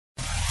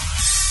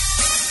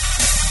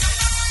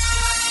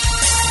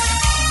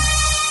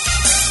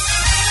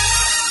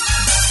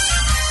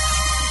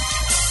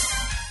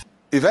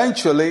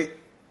eventually,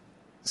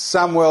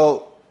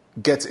 Samuel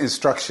gets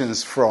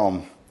instructions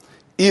from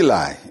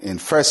Eli in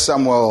 1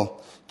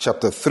 Samuel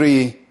chapter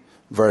 3,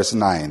 verse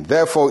 9.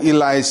 Therefore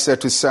Eli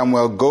said to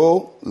Samuel,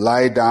 go,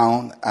 lie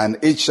down, and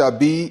it shall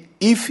be,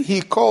 if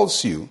he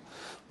calls you,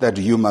 that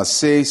you must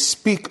say,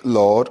 speak,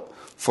 Lord,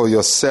 for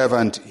your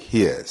servant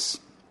hears.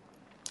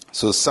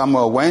 So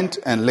Samuel went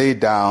and lay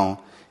down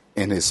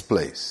in his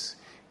place.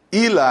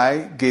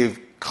 Eli gave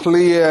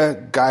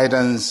clear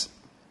guidance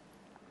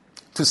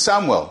to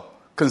Samuel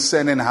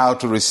concerning how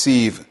to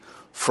receive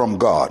from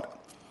God.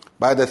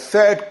 By the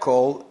third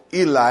call,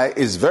 Eli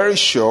is very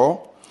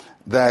sure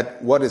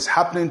that what is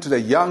happening to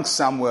the young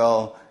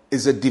Samuel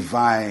is a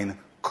divine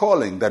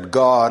calling, that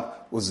God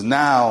was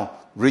now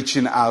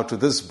reaching out to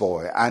this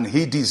boy, and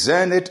he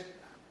discerned it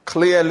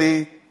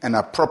clearly and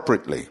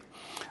appropriately.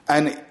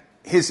 And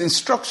his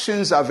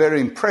instructions are very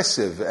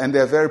impressive and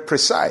they're very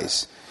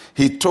precise.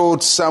 He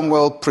told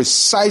Samuel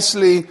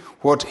precisely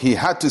what he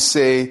had to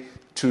say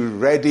to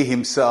ready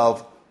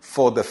himself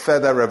for the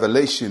further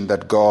revelation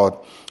that God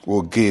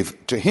will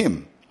give to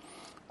him.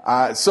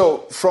 So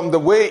from the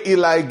way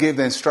Eli gave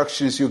the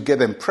instructions, you get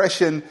the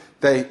impression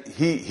that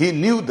he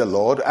knew the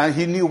Lord and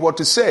he knew what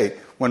to say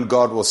when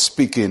God was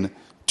speaking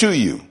to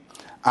you.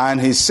 And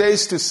he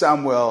says to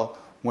Samuel,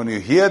 when you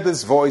hear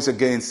this voice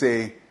again,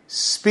 say,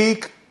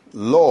 speak,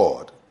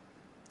 Lord,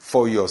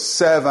 for your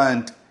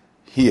servant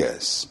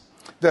hears.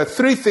 There are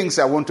three things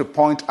I want to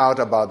point out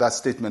about that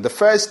statement. The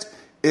first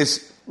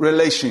is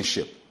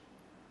relationship.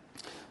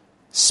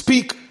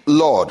 Speak,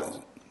 Lord.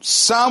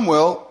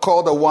 Samuel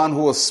called the one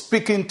who was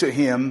speaking to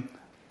him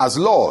as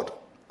Lord.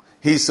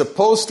 He's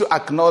supposed to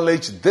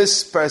acknowledge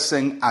this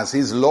person as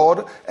his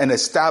Lord and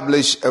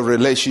establish a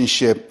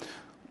relationship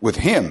with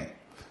him.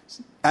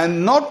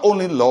 And not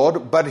only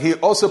Lord, but he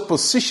also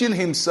positioned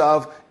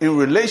himself in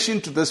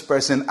relation to this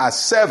person as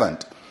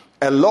servant.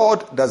 A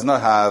Lord does not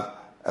have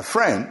a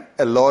friend.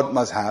 A Lord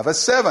must have a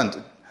servant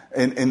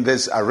in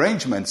this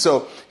arrangement.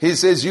 So he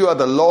says, you are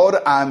the Lord,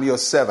 I am your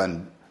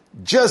servant.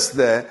 Just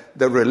there,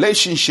 the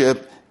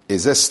relationship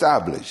is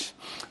established.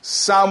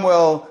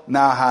 Samuel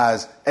now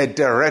has a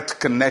direct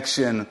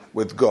connection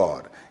with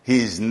God.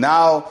 He's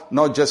now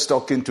not just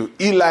talking to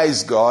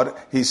Eli's God,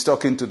 he's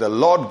talking to the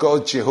Lord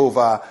God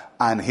Jehovah,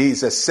 and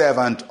he's a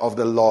servant of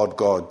the Lord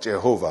God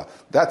Jehovah.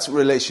 That's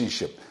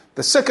relationship.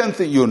 The second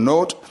thing you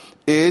note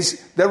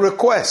is the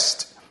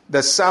request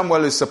that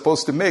Samuel is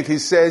supposed to make. He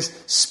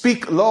says,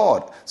 speak,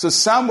 Lord. So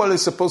Samuel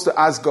is supposed to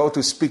ask God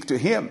to speak to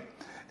him.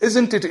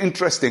 Isn't it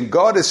interesting?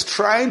 God is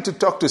trying to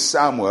talk to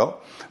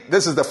Samuel.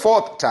 This is the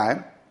fourth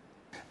time.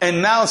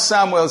 And now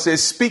Samuel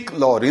says, speak,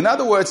 Lord. In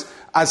other words,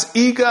 as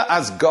eager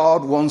as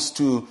God wants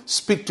to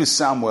speak to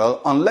Samuel,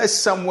 unless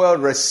Samuel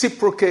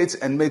reciprocates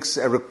and makes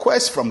a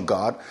request from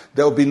God,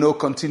 there will be no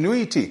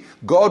continuity.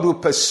 God will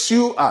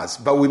pursue us,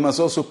 but we must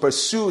also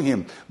pursue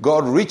him.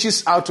 God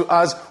reaches out to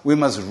us, we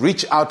must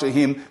reach out to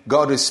him.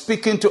 God is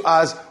speaking to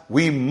us,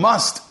 we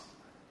must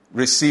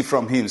receive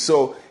from him.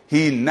 So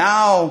he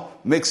now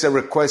makes a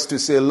request to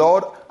say,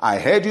 Lord, I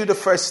heard you the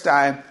first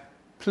time.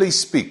 Please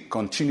speak,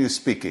 continue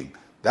speaking.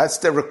 That's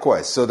the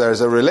request. So there's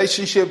a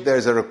relationship,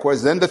 there's a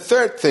request. Then the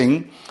third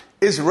thing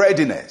is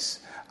readiness.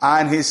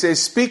 And he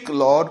says, speak,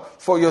 Lord,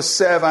 for your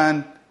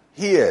servant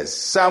hears.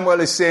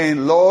 Samuel is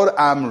saying, Lord,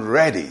 I'm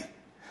ready.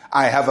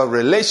 I have a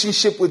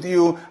relationship with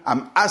you.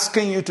 I'm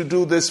asking you to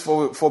do this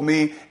for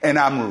me, and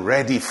I'm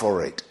ready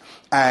for it.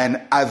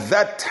 And at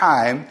that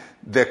time,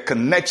 the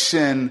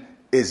connection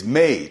is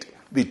made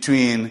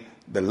between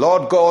the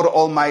Lord God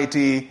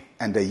Almighty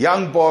and the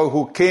young boy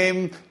who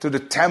came to the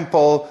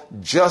temple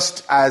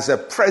just as a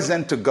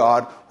present to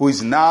God, who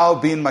is now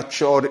being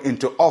matured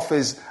into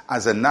office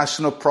as a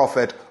national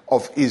prophet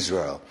of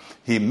Israel.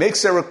 He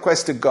makes a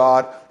request to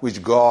God,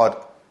 which God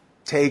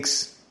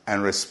takes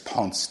and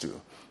responds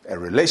to. A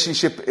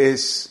relationship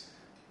is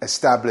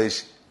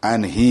established,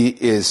 and he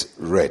is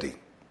ready.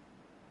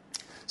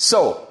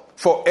 So,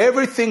 for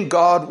everything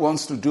God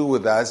wants to do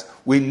with us,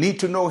 we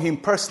need to know him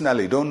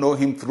personally. Don't know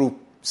him through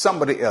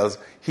somebody else.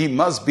 He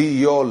must be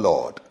your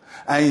Lord.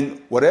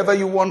 And whatever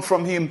you want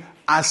from him,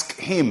 ask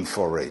him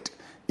for it.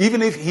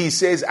 Even if he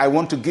says, I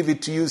want to give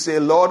it to you, say,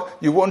 Lord,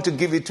 you want to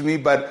give it to me,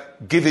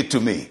 but give it to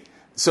me.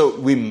 So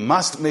we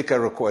must make a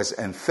request.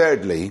 And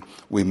thirdly,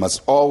 we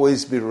must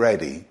always be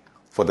ready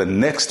for the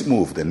next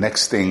move, the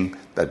next thing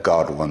that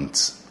God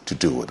wants to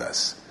do with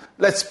us.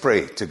 Let's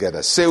pray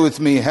together. Say with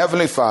me,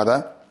 Heavenly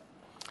Father,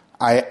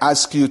 I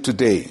ask you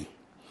today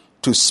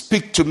to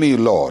speak to me,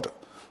 Lord,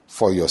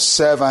 for your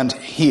servant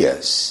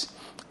hears.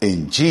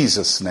 In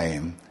Jesus'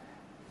 name,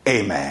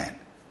 amen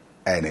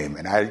and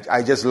amen.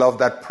 I just love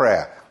that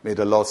prayer. May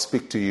the Lord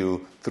speak to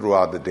you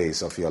throughout the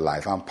days of your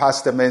life. I'm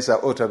Pastor Mensa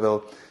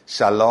Otabil.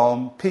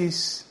 Shalom,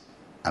 peace,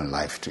 and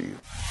life to you.